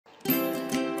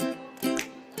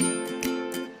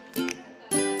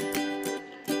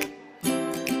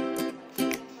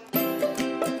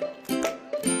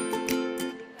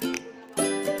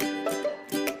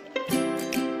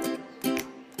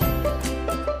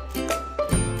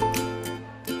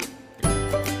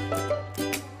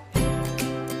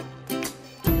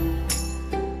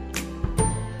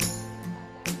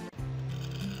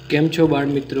કેમ છો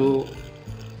બાળ મિત્રો?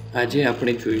 આજે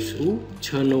આપણે જોઈશું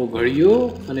 6 નો ઘડિયો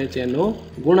અને તેનો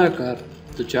ગુણાકાર।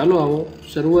 તો ચાલો આવો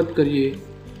શરૂઆત કરીએ।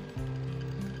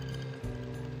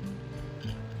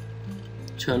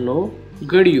 6 નો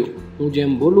ઘડિયો હું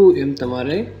જેમ બોલું એમ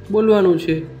તમારે બોલવાનું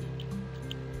છે।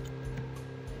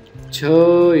 6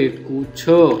 એકુ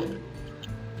 6,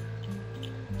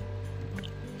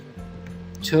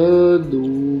 6 દુ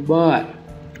 12,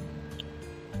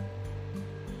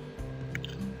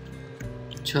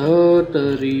 6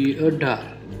 તરી 18,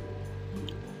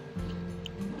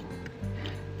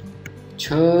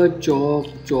 6 ચોક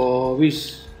 24,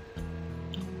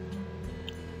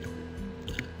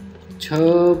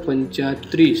 6 પંચા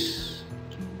 30,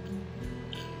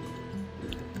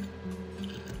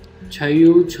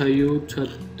 6 6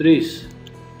 36,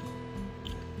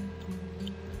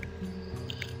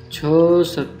 6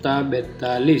 સત્તા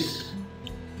 42,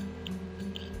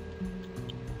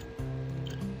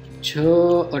 6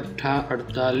 અઠ્ઠા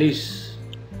 48,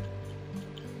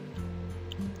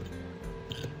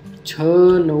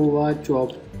 6 નવા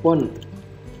 54,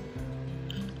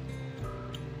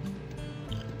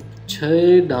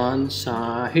 6 દાન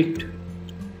 60।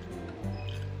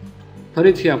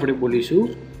 ફરીથી આપણે બોલીશું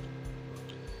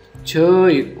 6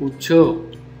 એકુ 6,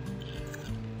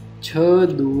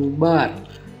 6 દુ 12,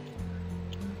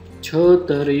 6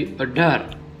 તરી 18,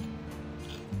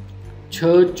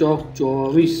 6 ચોક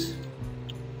 24,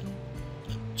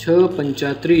 6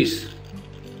 પંચા 30,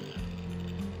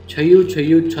 6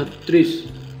 6 36,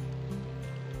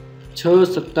 6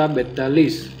 સત્તા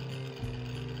 42,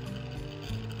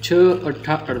 6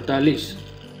 અઠ્ઠા 48,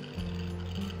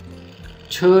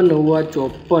 6 નવા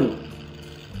 54,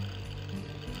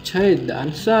 6 દાન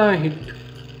 60।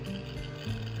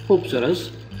 ખૂબ સરસ।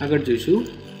 આગળ જોઈશું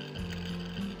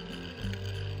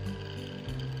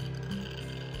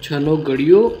 6 નો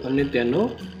ઘડિયો અને તેનો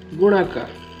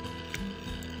ગુણાકાર।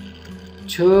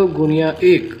 6 ગુણ્યા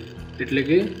 1 એટલે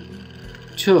કે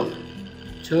 6,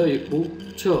 6 એકુ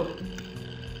 6,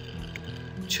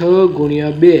 6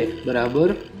 ગુણ્યા 2 બરાબર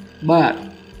 12,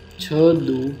 6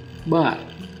 દુ 12,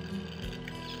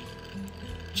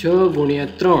 6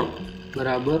 ગુણ્યા 3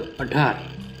 બરાબર 18,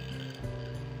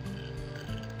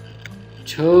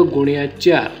 6 ગુણ્યા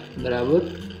 4 બરાબર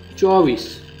 24,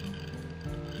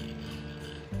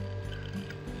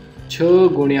 6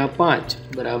 ગુણ્યા 5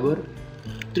 બરાબર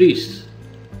 30,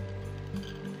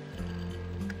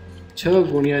 6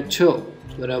 ગુણ્યા 6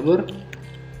 બરાબર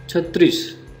 36,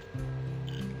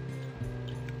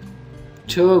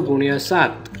 6 ગુણ્યા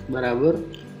 7 બરાબર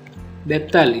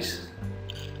 42,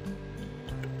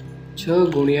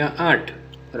 6 ગુણ્યા 8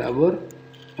 બરાબર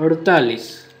 48,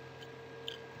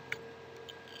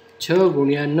 6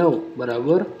 ગુણ્યા 9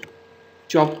 બરાબર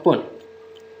 54,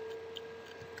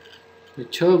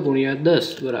 6 ગુણ્યા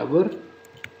 10 બરાબર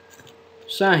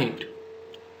 60।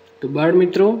 તો બાળ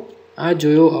મિત્રો, આ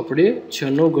જોયો આપણે 6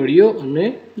 નો ઘડિયો અને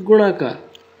ગુણાકાર।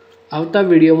 આવતા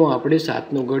વિડીયોમાં આપણે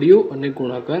 7 નો ઘડિયો અને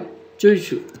ગુણાકાર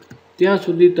જોઈશું। ત્યાં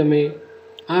સુધી તમે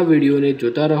આ વિડીયોને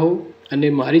જોતા રહો અને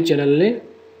મારી ચેનલને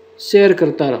શેર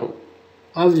કરતા રહો।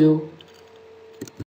 આવજો।